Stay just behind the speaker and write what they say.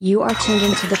You are tuned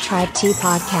into the Tribe T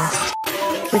podcast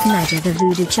with Niger the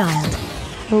Voodoo Child.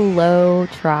 Hello,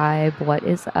 Tribe. What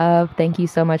is up? Thank you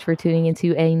so much for tuning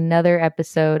into another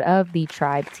episode of the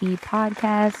Tribe T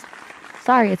podcast.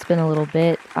 Sorry, it's been a little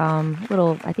bit,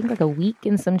 I think like a week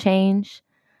and some change.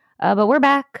 But we're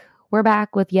back. We're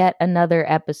back with yet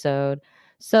another episode.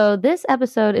 So this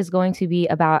episode is going to be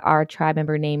about our tribe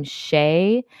member named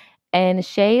Shay. And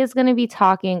Shay is going to be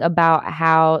talking about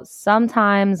how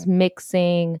sometimes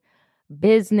mixing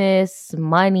business,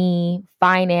 money,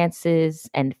 finances,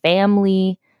 and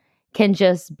family can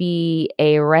just be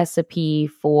a recipe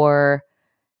for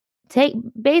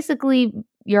basically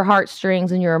your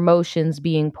heartstrings and your emotions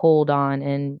being pulled on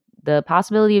and the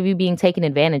possibility of you being taken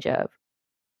advantage of.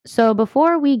 So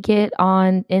before we get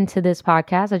on into this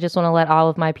podcast, I just want to let all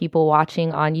of my people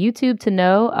watching on YouTube to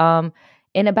know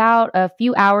in about a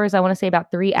few hours, I want to say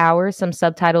about 3 hours, some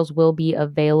subtitles will be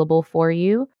available for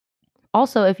you.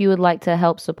 Also, if you would like to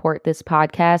help support this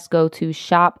podcast, go to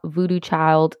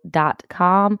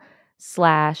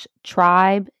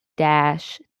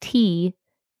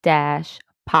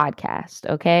shopvoodoochild.com/tribe-t-podcast.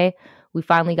 Okay. We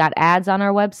finally got ads on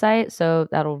our website, so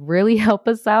that'll really help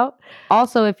us out.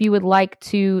 Also, if you would like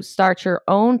to start your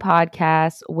own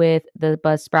podcast with the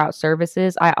Buzzsprout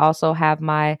services, I also have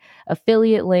my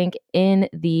affiliate link in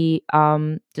the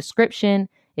description.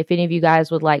 If any of you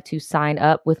guys would like to sign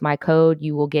up with my code,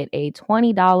 you will get a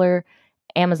 $20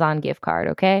 Amazon gift card,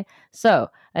 okay? So,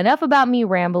 enough about me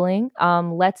rambling.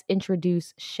 Let's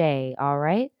introduce Shay, all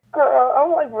right? Girl,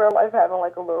 I'm like real life having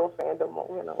like a little fandom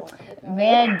moment.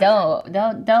 Man,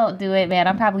 don't do it, man.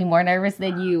 I'm probably more nervous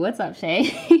than you. What's up,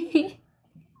 Shay?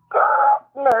 Girl,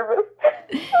 nervous.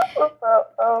 What's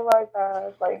up? Oh my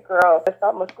gosh. Like, girl, I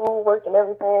stopped my schoolwork and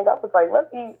everything. I was like,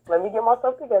 let me get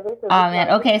myself together. Oh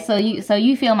man, okay, so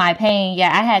you feel my pain.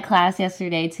 Yeah, I had class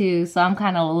yesterday too, so I'm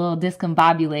kind of a little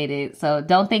discombobulated. So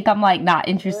don't think I'm like not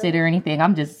interested or anything.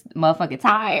 I'm just motherfucking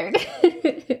tired.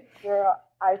 Girl,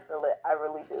 I feel it. I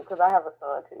really do, because I have a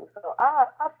son too. So I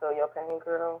feel your pain,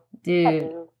 girl.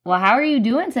 Dude, well, how are you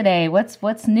doing today?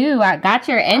 What's new? I got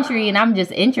your entry and I'm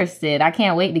just interested. I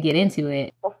can't wait to get into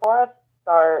it. Before I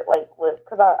start, like,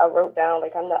 because I wrote down,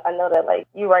 like, I know that, like,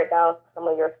 you write down some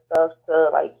of your stuff to,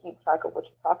 like, keep track of what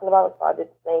you're talking about, so I did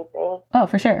the same thing. Oh,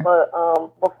 for sure. But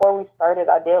before we started,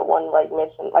 I did want to, like,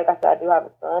 mention, like I said, I do have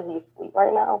a son. He's asleep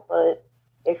right now, but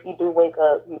if you do wake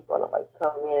up, he's going to, like,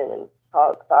 come in and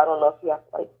talk, so I don't know if you have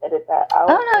to, like, edit that out.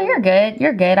 Oh, no, you're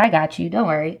good. I got you. Don't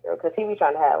worry. Because he be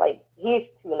trying to have, like, he's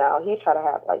 2 now. He's trying to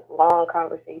have, like, long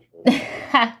conversations.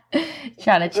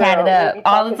 Trying to chat it up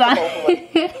all the time.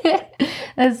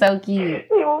 That's so cute.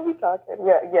 He will be talking.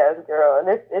 Yeah, yes, girl. And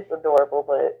it's adorable,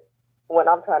 but when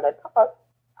I'm trying to talk,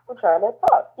 I'm trying to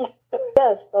talk.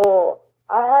 Yes, so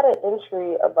I had an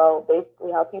entry about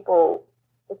basically how people,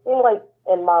 it seemed like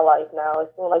in my life now,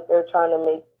 it seemed like they're trying to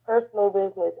make personal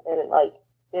business and, like,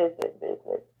 business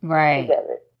right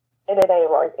together. And it ain't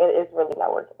working. It's really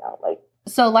not working out.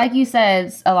 So like you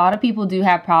said, a lot of people do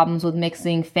have problems with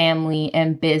mixing family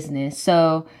and business.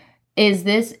 So is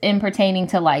this in pertaining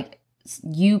to like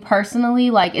you personally?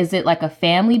 Like, is it like a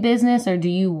family business or do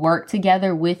you work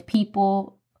together with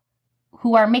people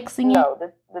who are mixing it? No,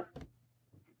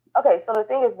 okay, so the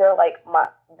thing is they're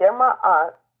my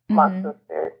aunt, my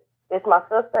sister. It's my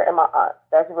sister and my aunt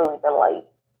that's really been like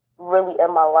really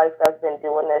in my life that's been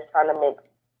doing this, trying to make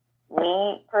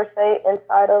me per se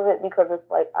inside of it, because it's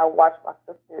like I watch my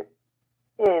sister's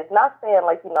kids. Not saying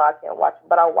like, I can't watch them,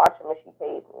 but I watch them and she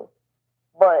pays me.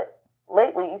 But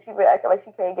lately she been acting like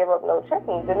she can't give up no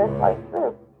checkings, and it's like,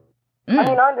 sis. I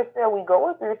mean, I understand we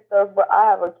going through stuff, but I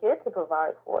have a kid to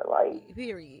provide for, like.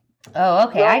 Period. Oh,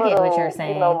 okay, I get what you're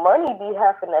saying. Money be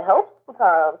having to help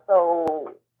sometimes,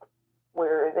 so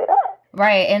where is it at?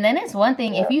 Right, and then it's one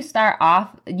thing if you start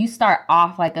off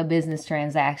like a business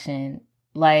transaction.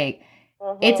 Like,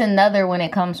 it's another when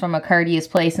it comes from a courteous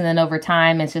place, and then over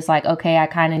time, it's just like, okay, I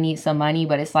kind of need some money,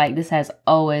 but it's like, this has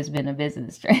always been a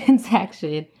business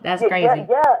transaction. That's crazy.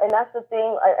 Yeah, and that's the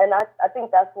thing, and I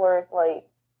think that's where it's like,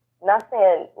 not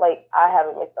saying, like, I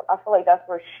haven't mixed up. I feel like that's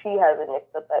where she hasn't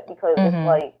mixed up at, because it's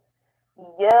like,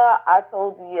 yeah, I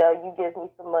told you, you give me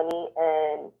some money,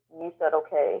 and you said,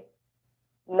 okay.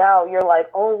 Now you're like,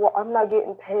 oh, well, I'm not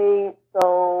getting paid,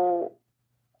 so...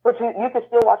 But you can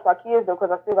still watch my kids, though, because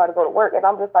I still got to go to work. And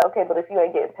I'm just like, okay, but if you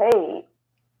ain't getting paid...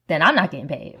 Then I'm not getting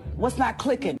paid. What's not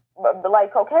clicking? But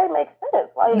like, okay, makes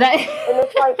sense. Like, and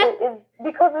it's like, it's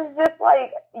because it's just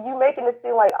like, you making it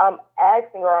seem like I'm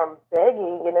asking or I'm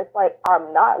begging, and it's like,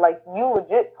 I'm not. Like, you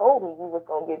legit told me you was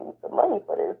going to give me some money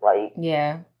for this. Like...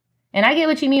 Yeah. And I get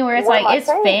what you mean, where it's Where like, it's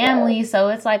my friends family, at? so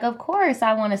it's like, of course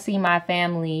I want to see my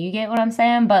family. You get what I'm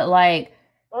saying? But like,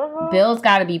 Mm-hmm. bills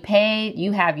got to be paid.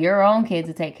 You have your own kids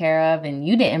to take care of, and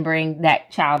you didn't bring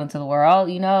that child into the world,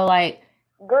 you know, like.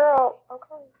 Girl,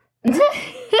 okay.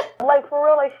 Like, for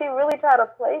real, like, she really tried to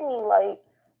play me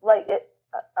like it.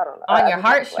 I don't know. On I your just,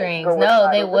 like, heartstrings. go No,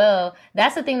 inside they of it. will.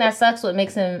 That's the thing that sucks with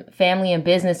mixing family and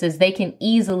business is they can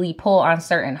easily pull on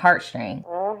certain heartstrings.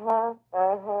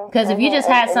 Because if you just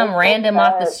had some it's so random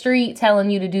off the sad. street telling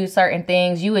you to do certain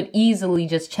things, you would easily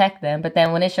just check them. But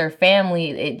then when it's your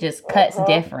family, it just cuts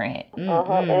different.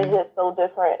 It's just so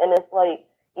different, and it's like,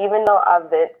 even though I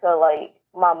vent to like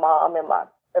my mom and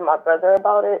my brother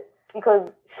about it, because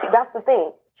that's the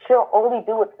thing. She'll only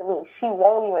do it to me. She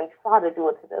won't even try to do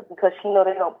it to them because she know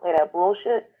they don't play that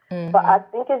bullshit. But I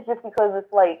think it's just because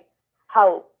it's like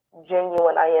how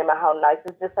genuine I am and how nice.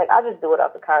 It's just like, I just do it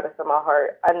out the kindness of my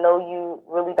heart. I know you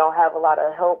really don't have a lot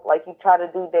of help. Like, you try to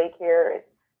do daycare and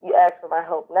you ask for my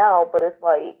help now, but it's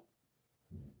like,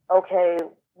 okay,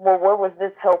 well, where was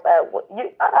this help at?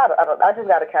 I don't. I just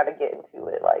got to kind of get into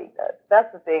it. Like,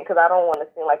 that's the thing, because I don't want to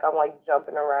seem like I'm like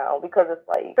jumping around, because it's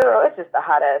like, girl, it's just a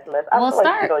hot ass mess. I feel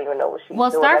like she don't even know what she's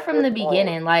doing. Start from the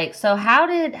beginning. Like, so how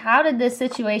did this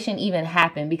situation even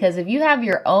happen? Because if you have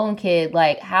your own kid,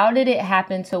 like, how did it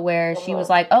happen to where she was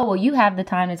like, oh, well, you have the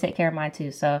time to take care of mine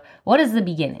too. So what is the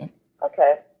beginning?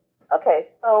 Okay.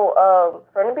 So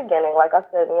from the beginning, like I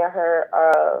said, me and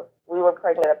her, we were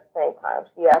pregnant at the same time.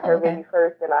 She had her baby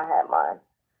first, and I had mine.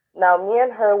 Now, me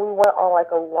and her, we went on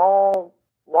like a long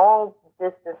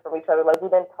distance from each other. Like, we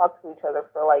didn't talk to each other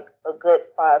for like a good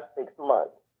 5-6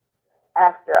 months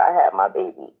after I had my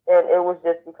baby, and it was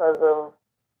just because of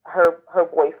her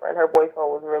boyfriend. Her boyfriend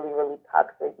was really, really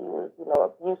toxic. He was,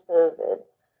 abusive, and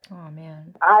oh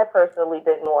man, I personally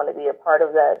didn't want to be a part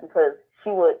of that, because she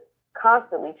would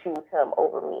constantly choose him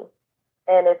over me.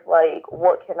 And it's like,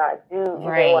 what can I do?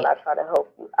 Even when I try to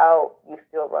help you out, you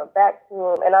still run back to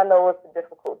him. And I know it's a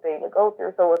difficult thing to go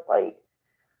through, so it's like,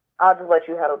 I'll just let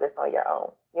you handle this on your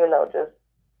own. Just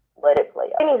let it play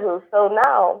out. Anywho, so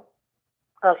now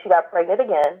she got pregnant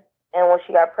again. And when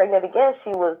she got pregnant again,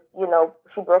 she was,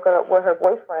 she broke up with her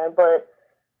boyfriend, but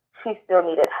she still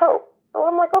needed help. So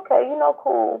I'm like, okay,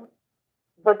 cool.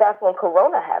 But that's when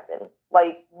Corona happened.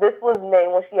 Like, this was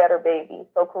May when she had her baby.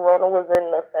 So Corona was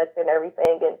in effect and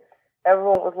everything, and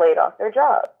everyone was laid off their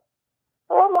jobs.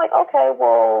 So I'm like, okay,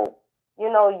 well, you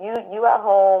at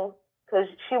home, because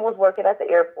she was working at the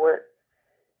airport.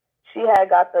 She had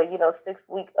got the, 6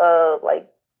 week, like,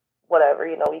 whatever,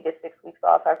 you get 6 weeks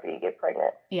off after you get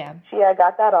pregnant. Yeah. She had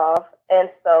got that off, and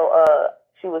so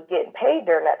she was getting paid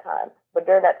during that time. But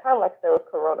during that time, like, there was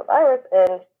coronavirus,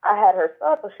 and I had her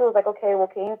son, so she was like, okay, well,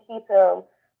 can you keep him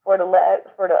for the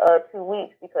 2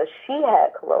 weeks, because she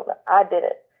had corona. I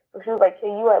didn't. So she was like,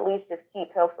 can you at least just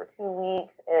keep him for 2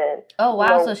 weeks? And oh,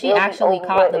 wow. So she actually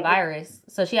caught the virus.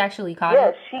 So she actually caught it?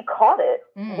 Yeah, she caught it.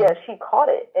 Yeah, she caught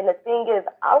it. And the thing is,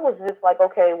 I was just like,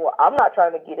 okay, well, I'm not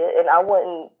trying to get it. And I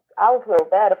would feel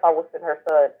bad if I was sending her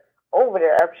son over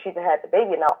there after she had the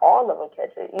baby, and now all of them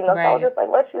catch it. So I was just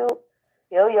like, let you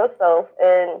heal yourself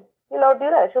and, do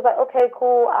that. She was like, okay,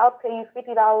 cool. I'll pay you $50.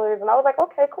 And I was like,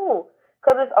 okay, cool.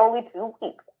 Because it's only 2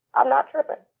 weeks. I'm not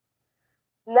tripping.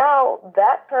 Now,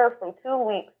 that turned from 2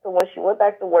 weeks to when she went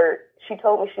back to work, she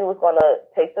told me she was going to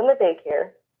take them to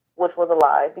daycare, which was a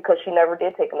lie, because she never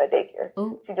did take them to daycare.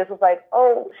 Ooh. She just was like,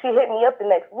 oh, she hit me up the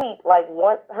next week, like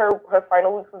once her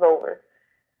final weeks was over.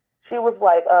 She was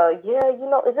like, yeah,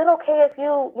 is it okay if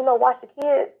you, watch the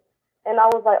kids? And I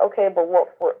was like, okay, but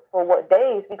what for what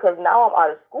days? Because now I'm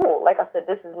out of school. Like I said,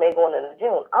 this is May going into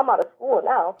June. I'm out of school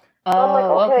now. So I'm like,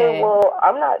 okay, well,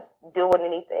 I'm not doing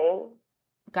anything.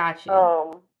 Gotcha.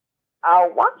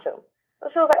 I'll watch them. So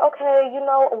she was like, okay,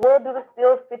 we'll do the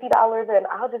still $50, and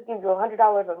I'll just give you $100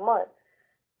 a month.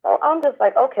 So I'm just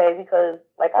like, okay, because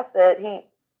like I said,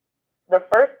 the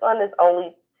first son is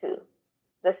only 2.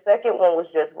 The second one was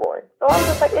just born. So I'm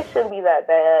just like, it shouldn't be that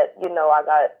bad. I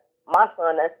got my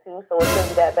son, that's 2, so it shouldn't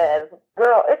be that bad.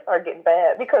 Girl, it started getting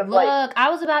bad because, look, I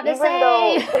was about to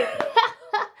say,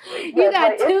 you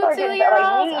got two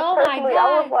 2-year-olds? Oh, my God.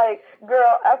 I was like,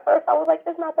 girl, at first I was like,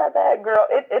 it's not that bad, girl.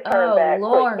 It turned bad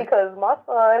quick because my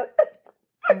son...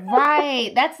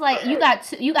 Right. That's like, you got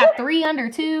 3 under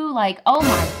 2? Like, oh,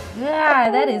 my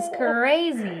God, that is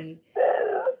crazy.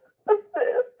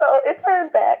 So it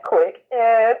turned bad quick,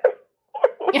 and...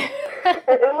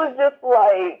 it was just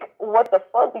like, what the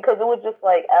fuck? Because it was just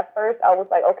like, at first I was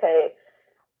like, okay,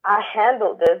 I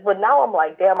handled this, but now I'm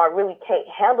like, damn, I really can't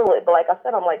handle it. But like I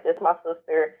said, I'm like, this is my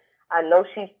sister. I know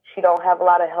she don't have a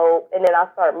lot of help. And then I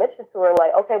started mentioning to her,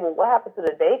 like, okay, well, what happened to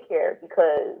the daycare?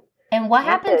 Because And what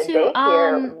happened to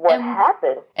daycare, what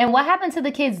happened? And what happened to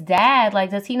the kid's dad?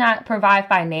 Like, does he not provide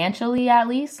financially at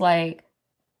least? Like,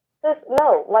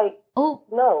 no, like, oh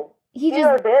no, he these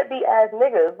are deadbeat ass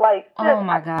niggas. Like, oh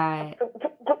my God.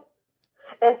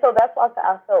 And so that's why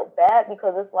I felt bad,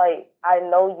 because it's like, I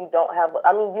know you don't have,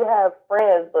 I mean, you have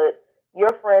friends, but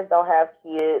your friends don't have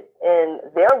kids, and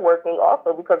they're working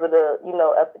also because of the,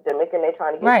 epidemic, and they're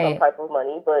trying to get some type of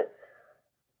money. But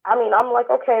I mean, I'm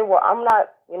like, okay, well, I'm not,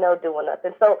 doing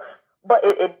nothing. So, but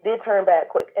it did turn bad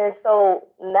quick. And so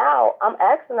now I'm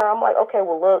asking her, I'm like, okay,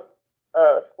 well, look,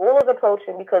 school is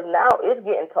approaching, because now it's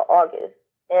getting to August.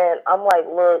 And I'm like,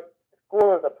 look,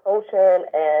 school is approaching,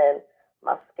 and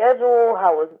my schedule,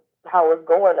 how it's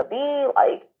going to be,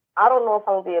 like, I don't know if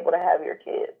I'm going to be able to have your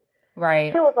kids.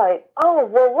 Right. She was like, oh,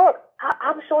 well, look,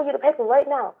 I'm showing you the paper right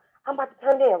now. I'm about to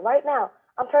turn it in right now.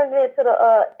 I'm turning it into the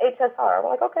HSR. I'm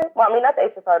like, okay. Well, I mean, not the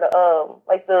HSR,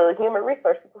 the human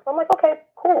resource people. So I'm like, okay,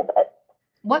 cool. But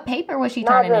what paper was she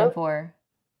turning in for?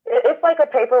 It's like a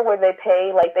paper where they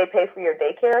pay for your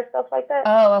daycare and stuff like that.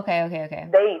 Oh, okay.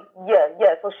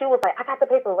 Yeah. So she was like, I got the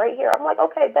paper right here. I'm like,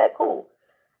 okay, bet, cool.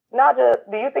 Naja,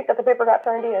 do you think that the paper got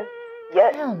turned in?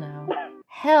 Yet? Hell no.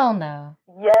 Hell no.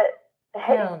 Yet?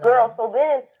 Hey, Hell girl, no. so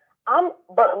then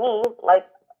but me, like,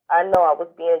 I know I was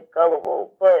being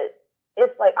gullible, but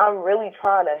it's like, I'm really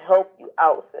trying to help you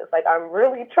out, sis. Like, I'm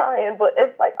really trying, but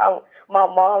it's like, my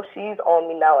mom, she's on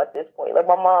me now at this point. Like,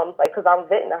 my mom's like, because I'm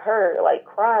venting to her, like,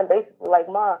 crying, basically, like,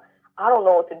 Ma, I don't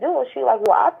know what to do. And she like,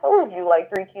 well, I told you,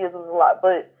 like, 3 kids was a lot,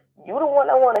 but you the one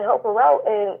that want to help her out,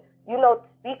 and,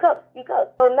 speak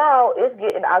up. So now it's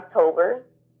getting October,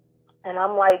 and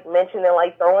I'm, like, mentioning,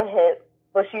 like, throwing hints,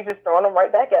 but she's just throwing them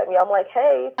right back at me. I'm like,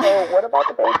 hey, so what about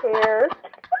the daycare?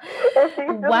 And she's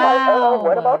just like, oh,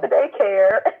 what about the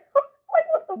daycare? Like,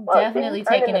 what the fuck? Definitely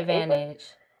taking advantage.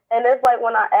 And it's like,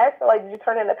 when I asked her, like, did you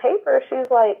turn in the paper? She's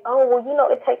like, oh,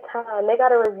 well, it takes time. They got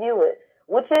to review it,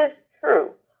 which is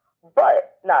true. But,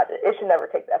 it should never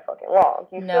take that fucking long.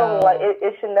 You feel me? Like,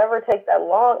 it should never take that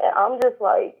long. And I'm just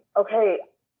like, okay,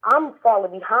 I'm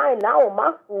falling behind now on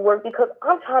my schoolwork, because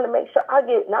I'm trying to make sure I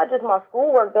get not just my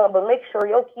schoolwork done, but make sure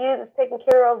your kids is taken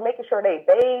care of, making sure they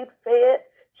bathed, fed,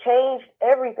 changed,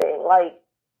 everything. Like,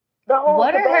 the whole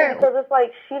thing, because it's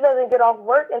like, she doesn't get off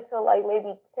work until like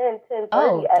maybe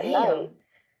 10:30 at night.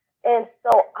 And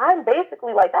so I'm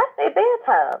basically like, that's their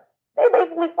bedtime. They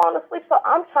basically fall asleep. So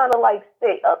I'm trying to like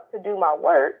stay up to do my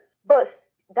work. But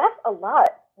that's a lot,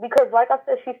 because like I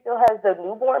said, she still has the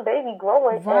newborn baby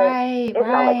growing. Right, and it's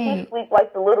not like she sleep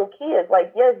like the little kids.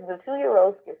 Like, yes, the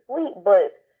 2-year-olds can sleep,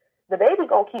 but the baby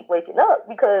gonna keep waking up,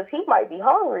 because he might be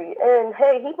hungry, and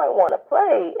hey, he might want to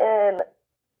play. And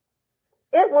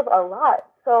it was a lot.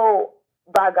 So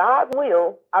by God's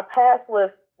will, I passed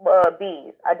with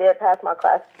B's. I did pass my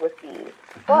classes with B's.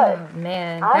 But oh,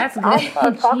 man, that's good. I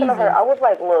started talking to her. I was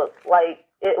like, look, like,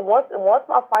 once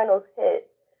my finals hit,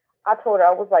 I told her,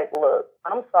 I was like, look,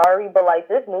 I'm sorry, but like,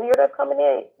 this new year that's coming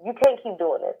in, you can't keep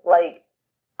doing this. Like,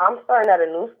 I'm starting at a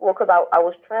new school, because I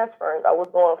was transferring. I was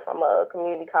going from a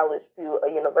community college to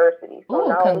a university. So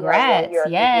now congrats.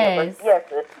 Yes.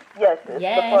 Yes. The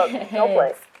fuck, no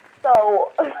play.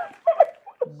 So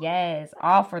yes,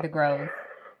 all for the growth.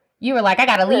 You were like, I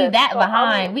gotta leave that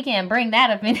behind. We can't bring that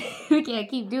up in. We can't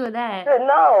keep doing that.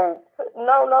 No.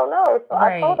 So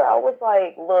right. I told her, I was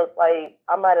like, look, like,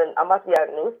 I'm about to be at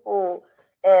a new school,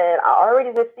 and I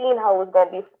already just seen how it was gonna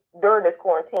be during this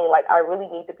quarantine. Like, I really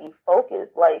need to be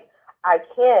focused. Like, I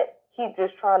can't keep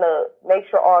just trying to make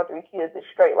sure all 3 kids is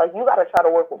straight. Like, you gotta try to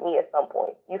work with me at some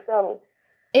point. You feel me?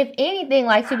 If anything,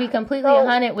 like, to be completely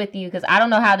 100 with you, because I don't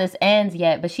know how this ends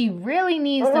yet, but she really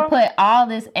needs to put all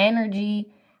this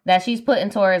energy that she's putting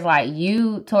towards, like,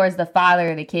 towards the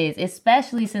father of the kids,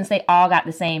 especially since they all got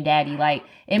the same daddy. Like,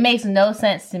 it makes no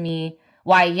sense to me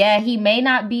why, yeah, he may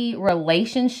not be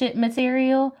relationship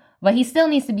material, but he still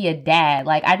needs to be a dad.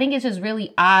 Like, I think it's just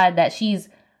really odd that she's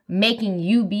making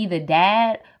you be the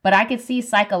dad, but I could see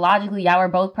psychologically y'all were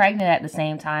both pregnant at the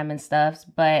same time and stuff,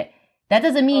 but that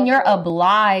doesn't mean you're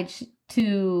obliged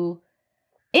to.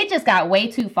 It just got way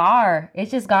too far.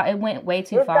 It went way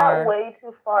too far. It got way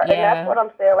too far. Yeah. And that's what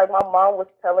I'm saying. Like, my mom was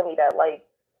telling me that, like,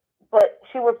 but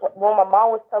when my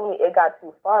mom was telling me it got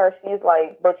too far, she's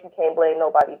like, but you can't blame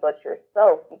nobody but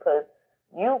yourself, because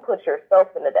you put yourself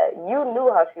into that. You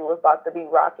knew how she was about to be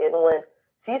rocking when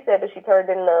she said that she turned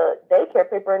in the daycare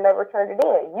paper and never turned it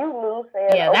in. You knew,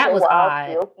 saying, yeah, that was odd.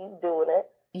 I'll still keep doing it.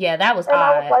 Yeah, that was odd. And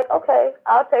I was like, okay,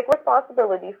 I'll take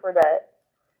responsibility for that.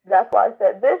 That's why I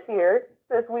said this year,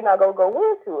 since we're not going to go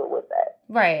into it with that.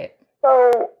 Right.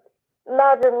 So,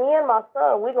 Naja, me and my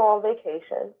son, we go on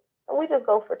vacation, and we just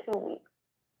go for 2 weeks.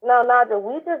 No, Naja,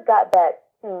 we just got back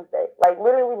Tuesday. Like,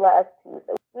 literally last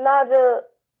Tuesday. Naja,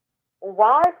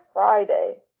 why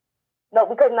Friday? No,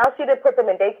 because now she did put them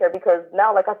in daycare because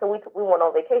now, like I said, we went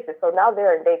on vacation. So now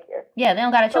they're in daycare. Yeah, they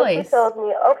don't got a choice. So she tells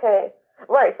me, okay.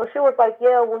 Right. So she was like,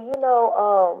 yeah, well,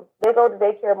 they go to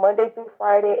daycare Monday through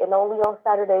Friday and only on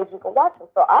Saturdays you can watch them.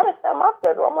 So I just set my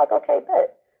schedule. I'm like, okay,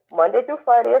 bet. Monday through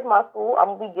Friday is my school.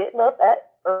 I'm going to be getting up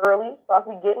early so I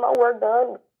can be getting my work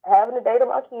done, having a date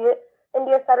with my kid. And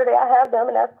then Saturday I have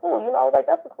them and that's cool. I was like,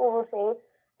 that's a cool routine.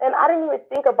 And I didn't even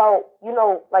think about,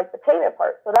 like the payment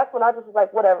part. So that's when I just was like,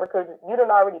 whatever, because you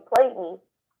done already played me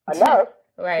enough.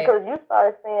 Right. Because you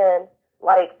started saying,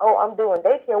 like, oh, I'm doing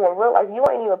daycare. Well, real life, you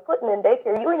ain't even putting in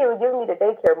daycare. You ain't even giving me the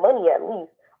daycare money at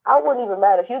least. I wouldn't even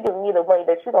matter if you give me the money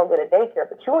that you don't get a daycare,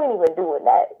 but you ain't even doing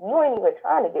that. You ain't even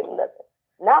trying to give me nothing.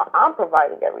 Now I'm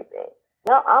providing everything.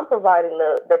 Now I'm providing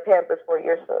the Pampers for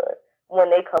your son when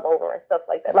they come over and stuff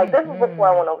like that. Like, this is before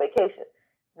I went on vacation.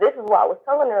 This is why I was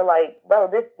telling her, like, bro,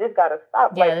 this got to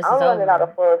stop. Yeah, like, I'm running out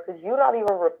of funds because you're not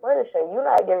even replenishing. You're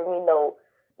not giving me no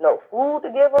food to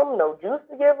give them, no juice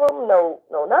to give them, no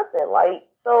nothing. Like,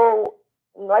 so,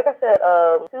 like I said,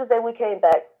 Tuesday we came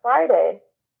back. Friday,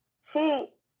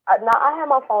 now I have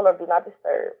my phone on Do Not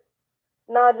Disturb.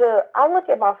 Naja, I look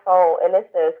at my phone and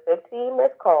it says 15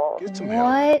 missed calls. What the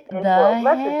hell?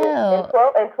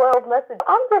 And 12 messages.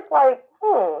 I'm just like,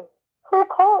 who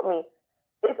called me?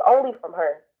 It's only from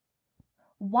her.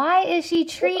 Why is she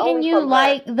treating you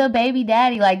like the baby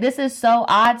daddy? Like, this is so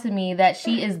odd to me that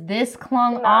she is this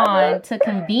clung on to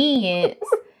convenience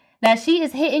that she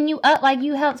is hitting you up like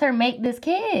you helped her make this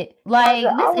kid. Like,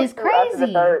 this is crazy.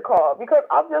 The third call because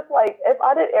I'm just like, if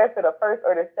I didn't answer the first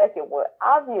or the second one,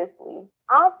 obviously,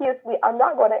 I'm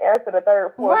not going to answer the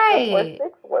third, fourth, fifth, or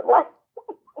sixth one. Like,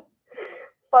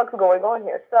 fuck's going on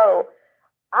here? So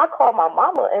I called my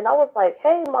mama and I was like,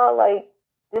 hey, Ma, like,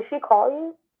 did she call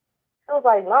you? She was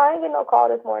like, no, I ain't getting no call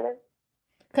this morning.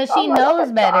 Because she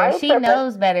knows better. She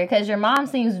knows better. Because your mom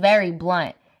seems very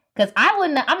blunt. Because I'm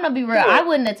going to be real. I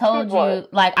wouldn't have told you,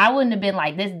 like, I wouldn't have been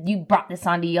like, this. You brought this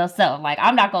onto yourself. Like,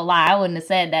 I'm not going to lie. I wouldn't have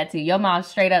said that to you. Your mom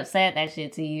straight up said that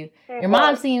shit to you. Your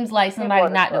mom seems like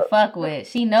somebody not to fuck with.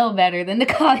 She know better than to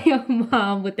call your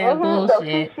mom with that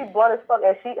bullshit. So she blunt as fuck.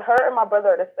 And her and my brother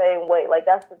are the same way. Like,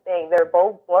 that's the thing. They're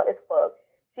both blunt as fuck.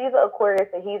 She's an Aquarius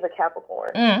and he's a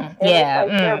Capricorn.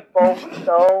 They're both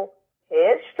so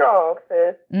headstrong,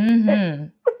 sis. Mm-hmm.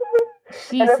 And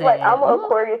it's like, I'm an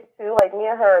Aquarius too. Like, me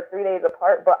and her are 3 days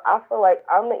apart, but I feel like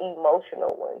I'm the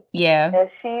emotional one. Yeah. And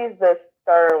she's the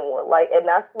stern one. Like, and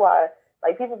that's why,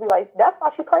 like, people be like, that's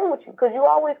why she playing with you. Because you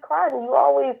always cry and you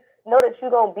always know that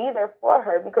you're going to be there for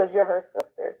her because you're her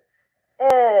sister.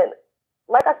 And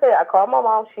like I said, I called my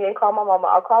mom. She ain't called my mama.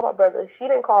 I called my brother. She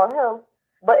didn't call him.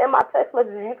 But in my text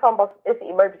messages, you talking about it's an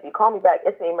emergency. Call me back.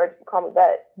 It's an emergency. Call me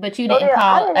back. But you didn't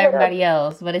call everybody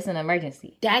else. But it's an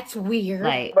emergency. That's weird.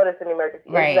 Like, but it's an emergency.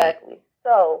 Right. Exactly.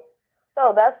 So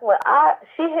that's when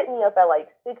she hit me up at like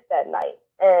 6 that night,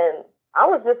 and I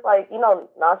was just like,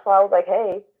 nonchalant. I was like,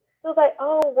 hey. She was like,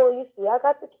 oh, well, you see, I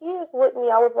got the kids with me.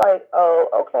 I was like,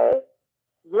 oh, okay.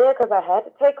 Yeah, because I had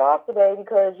to take off today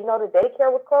because, the daycare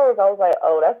was closed. I was like,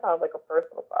 oh, that sounds like a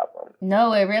personal problem.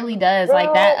 No, it really does. Girl.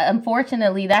 Like, that,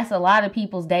 unfortunately, that's a lot of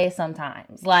people's day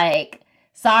sometimes. Like,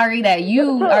 sorry that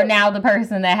you are now the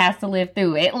person that has to live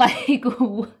through it. Like,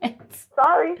 what?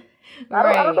 Sorry.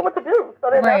 I don't know what to do. So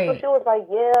then that's when she was like,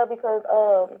 yeah, because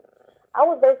I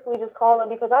was basically just calling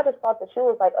because I just thought that she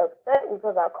was, like, upset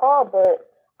because I called, but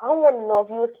I want to know if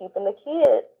you was keeping the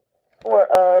kids for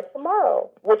tomorrow,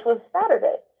 which was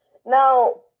Saturday.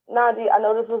 Now, Naji, I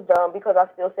know this was dumb because I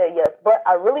still said yes, but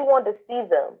I really wanted to see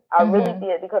them. I really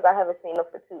did because I haven't seen them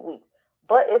for 2 weeks.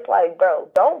 But it's like, bro,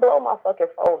 don't blow my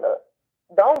fucking phone up.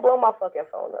 Don't blow my fucking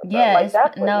phone up. Bro. Yeah, like,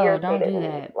 that's what don't do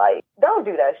that. Like, don't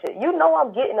do that shit.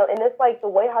 I'm getting them, and it's like the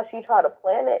way how she tried to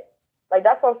plan it. Like,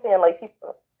 that's what I'm saying. Like, she's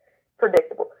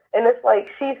predictable, and it's like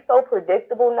she's so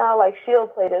predictable now. Like, she'll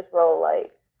play this role like,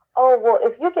 oh, well,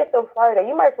 if you get them Friday,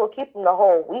 you might as well keep them the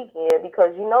whole weekend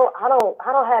because, I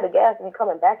don't have the gas to be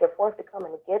coming back and forth to come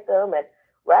and get them and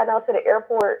ride out to the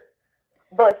airport.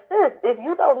 But sis, if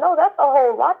you don't know, that's a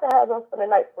whole lot to have them for the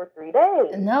night for 3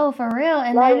 days. No, for real.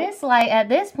 And then it's like, at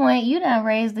this point, you done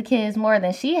raised the kids more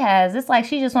than she has. It's like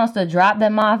she just wants to drop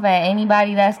them off at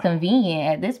anybody that's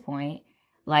convenient at this point.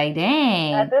 Like,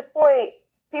 dang. At this point,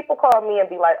 people call me and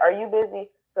be like, are you busy?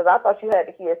 Because I thought you had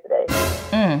the kids today.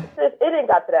 It didn't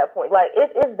got to that point. Like,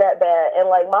 it's that bad. And,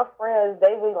 like, my friends,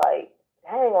 they be like,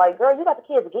 dang, like, girl, you got the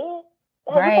kids again?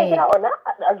 Damn, right. You can't get out or not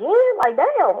again? Like,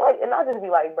 damn. Like, and I just be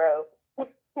like, bro.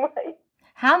 Like,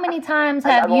 How many times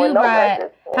have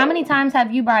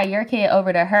you brought your kid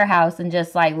over to her house and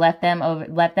just like left them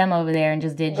over there and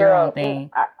just did your own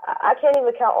thing? I can't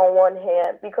even count on one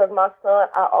hand because my son,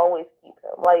 I always keep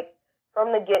him. Like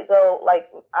from the get go,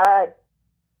 like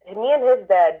me and his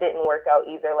dad didn't work out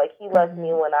either. Like he left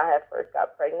me when I had first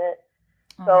got pregnant.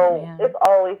 So it's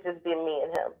always just been me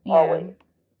and him, always.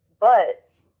 But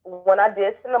when I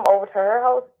did send him over to her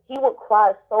house, he would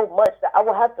cry so much that I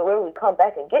would have to literally come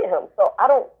back and get him. So I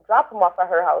don't drop him off at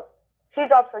her house. She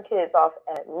drops her kids off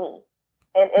at me.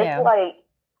 And it's like,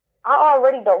 I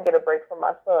already don't get a break from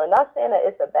my son. Not saying that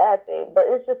it's a bad thing, but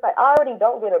it's just like, I already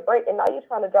don't get a break. And now you're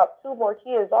trying to drop 2 more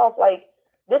kids off. Like,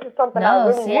 this is something I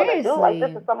really want to do. Like,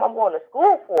 this is something I'm going to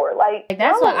school for. Like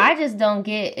that's what I just don't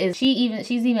get is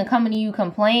she's even coming to you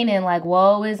complaining like,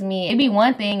 woe is me. It'd be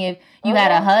one thing if you had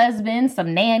a husband,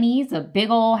 some nannies, a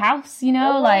big old house, you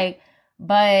know, like,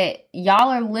 but y'all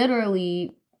are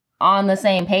literally on the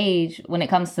same page when it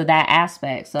comes to that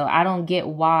aspect. So I don't get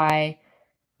why.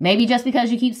 Maybe just because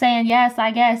you keep saying yes,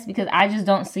 I guess, because I just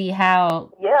don't see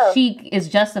how she is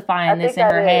justifying this in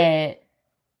her head.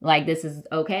 Like, this is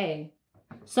okay.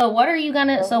 So what are you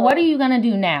gonna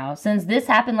do now? Since this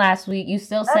happened last week, you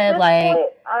still said like,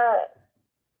 at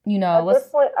this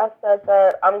point, I said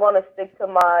that I'm gonna stick to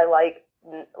my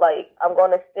I'm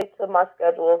gonna stick to my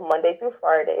schedule of Monday through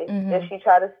Friday. If she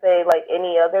try to say like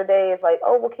any other day, it's like,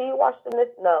 oh well, can you watch them this?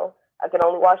 No, I can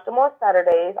only watch them on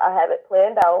Saturdays. I have it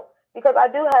planned out because I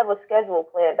do have a schedule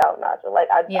planned out, Naja. Like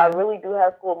I really do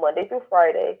have school Monday through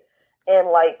Friday, and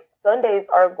like Sundays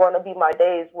are going to be my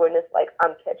days when it's like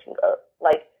I'm catching up.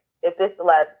 Like, if this is the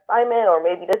last assignment or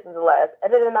maybe this is the last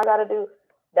editing I got to do,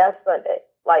 that's Sunday.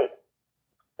 Like,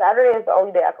 Saturday is the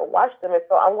only day I can watch them. And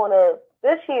so I'm going to,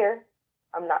 this year,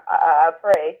 I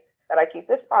pray that I keep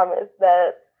this promise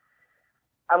that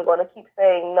I'm going to keep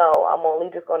saying no. I'm only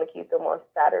just going to keep them on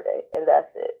Saturday, and that's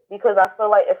it. Because I feel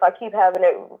like if I keep having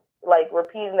it, like,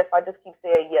 repeating, if I just keep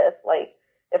saying yes, like,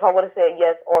 if I would have said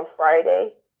yes on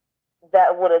Friday,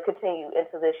 that would have continued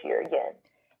into this year again.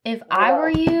 If I were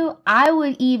you, I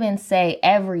would even say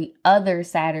every other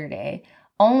Saturday,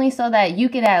 only so that you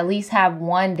could at least have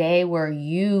one day where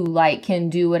you like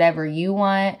can do whatever you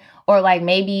want. Or like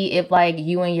maybe if like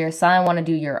you and your son want to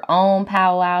do your own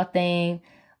powwow thing,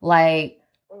 like,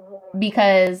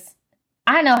 because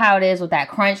I know how it is with that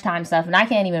crunch time stuff. And I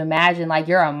can't even imagine like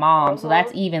you're a mom. So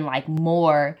that's even like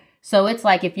more. So it's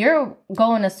like if you're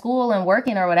going to school and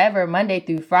working or whatever Monday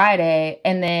through Friday,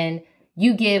 and then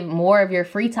you give more of your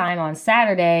free time on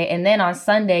Saturday, and then on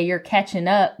Sunday you're catching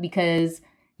up because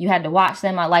you had to watch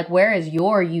them. Like, where is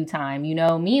your you time? You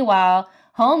know, meanwhile,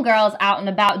 homegirl's out and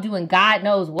about doing God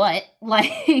knows what.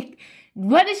 Like,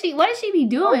 what does she be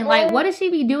doing? Like, what does she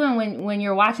be doing when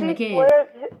you're watching the kids?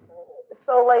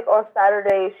 So, like, on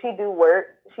Saturday, she do work.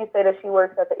 She said that she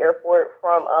works at the airport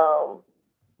from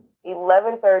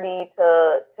 11:30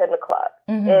 to 10 o'clock.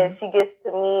 And she gets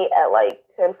to me at like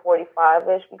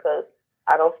 10:45-ish because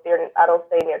I don't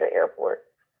stay near the airport.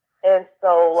 And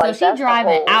so like so she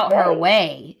driving out her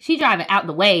way. She driving out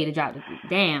the way to drive the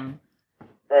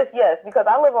Yes, because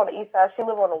I live on the east side, she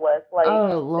live on the west. Like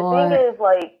the thing is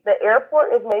like the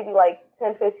airport is maybe like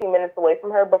 10-15 minutes away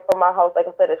from her, but from my house, like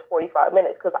I said, it's 45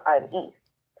 minutes because I'm east.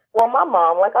 Well, my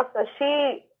mom, like I said,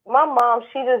 she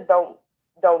just don't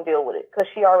deal with it because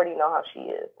she already know how she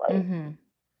is. Like,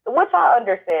 which I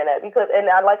understand that because,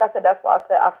 like I said, that's why I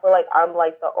said I feel like I'm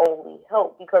like the only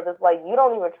help because it's like you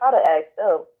don't even try to ask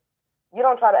them. You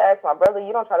don't try to ask my brother.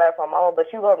 You don't try to ask my mama, but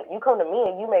you come to me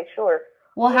and you make sure.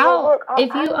 Well,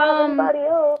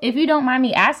 if you don't mind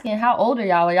me asking, how old are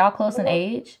y'all? Are y'all close in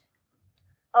age?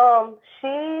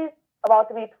 She's about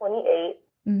to be 28.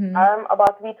 I'm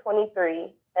about to be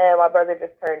 23. And my brother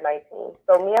just turned 19.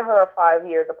 So me and her are 5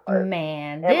 years apart.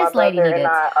 Man, this lady need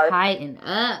to tighten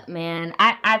up, man.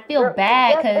 I feel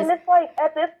bad because... And it's like,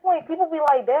 at this point, people be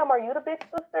like, damn, are you the big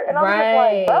sister? And I'm just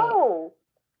like, no.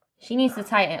 She needs to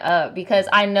tighten up because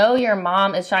I know your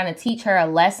mom is trying to teach her a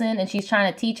lesson and she's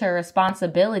trying to teach her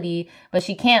responsibility, but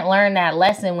she can't learn that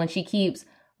lesson when she keeps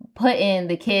putting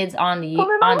the kids on you,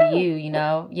 you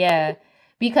know? Yeah.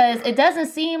 Because it doesn't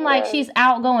seem like she's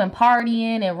out going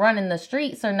partying and running the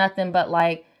streets or nothing, but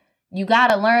like you got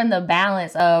to learn the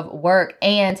balance of work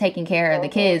and taking care of the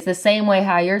kids. The same way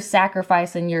how you're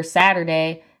sacrificing your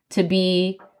Saturday to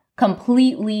be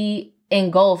completely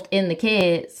engulfed in the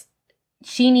kids.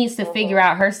 She needs to figure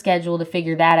out her schedule to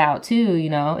figure that out too,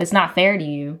 you know. It's not fair to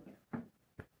you.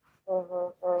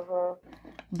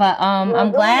 But I'm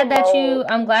glad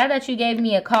that you gave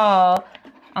me a call.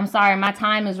 I'm sorry, my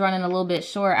time is running a little bit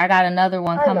short. I got another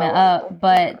one coming up,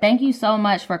 but thank you so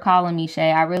much for calling me,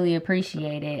 Shay. I really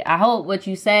appreciate it. I hope what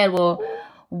you said will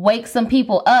wake some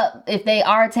people up if they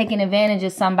are taking advantage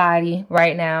of somebody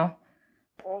right now.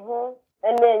 Mm-hmm.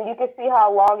 And then you can see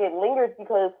how long it lingers,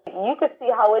 because you can see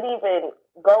how it even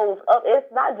goes up. It's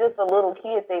not just a little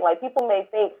kid thing. Like, people may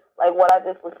think, like what I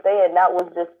just was saying, that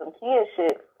was just some kid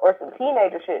shit or some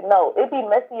teenager shit. No, it be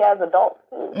messy as adults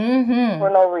too, for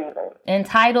no reason.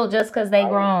 Entitled just because they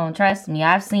grown. Trust me,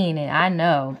 I've seen it. I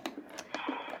know.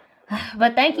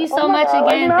 But thank you so much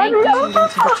again. Thank you. To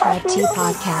the Tribe Tea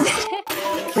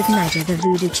Podcast with Niger the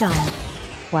Voodoo Child.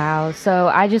 Wow.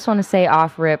 So I just want to say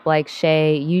off rip, like,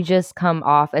 Shay, you just come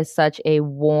off as such a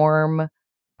warm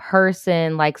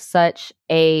person, like such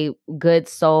a good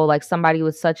soul, like somebody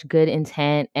with such good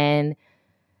intent. And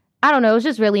I don't know, it was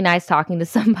just really nice talking to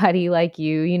somebody like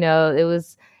you. You know,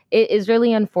 it is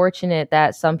really unfortunate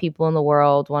that some people in the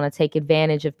world want to take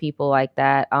advantage of people like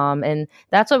that. And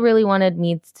that's what really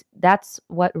that's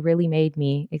what really made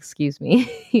me, excuse me,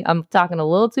 I'm talking a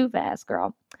little too fast,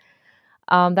 girl.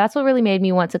 That's what really made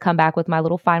me want to come back with my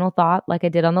little final thought, like I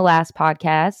did on the last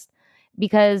podcast,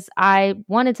 because I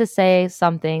wanted to say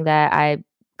something that I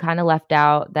kind of left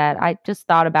out, that I just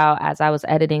thought about as I was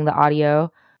editing the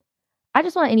audio. I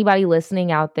just want anybody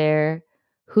listening out there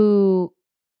who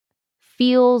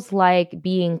feels like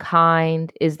being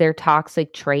kind is their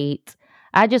toxic trait.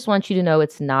 I just want you to know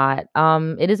it's not.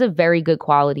 It is a very good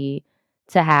quality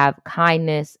to have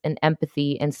kindness and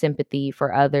empathy and sympathy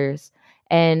for others.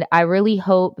 And I really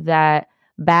hope that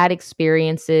bad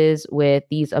experiences with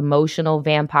these emotional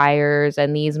vampires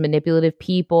and these manipulative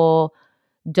people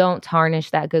don't tarnish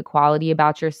that good quality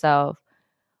about yourself.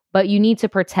 But you need to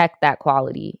protect that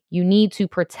quality. You need to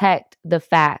protect the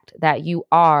fact that you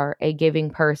are a giving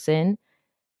person,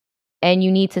 and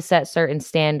you need to set certain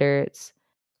standards,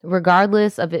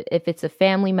 regardless of if it's a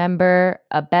family member,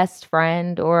 a best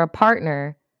friend, or a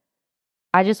partner.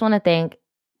 I just want to thank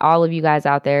all of you guys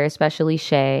out there, especially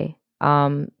Shay.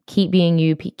 Keep being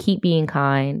you, keep being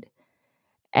kind.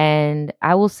 And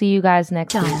I will see you guys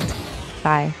next week.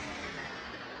 Bye.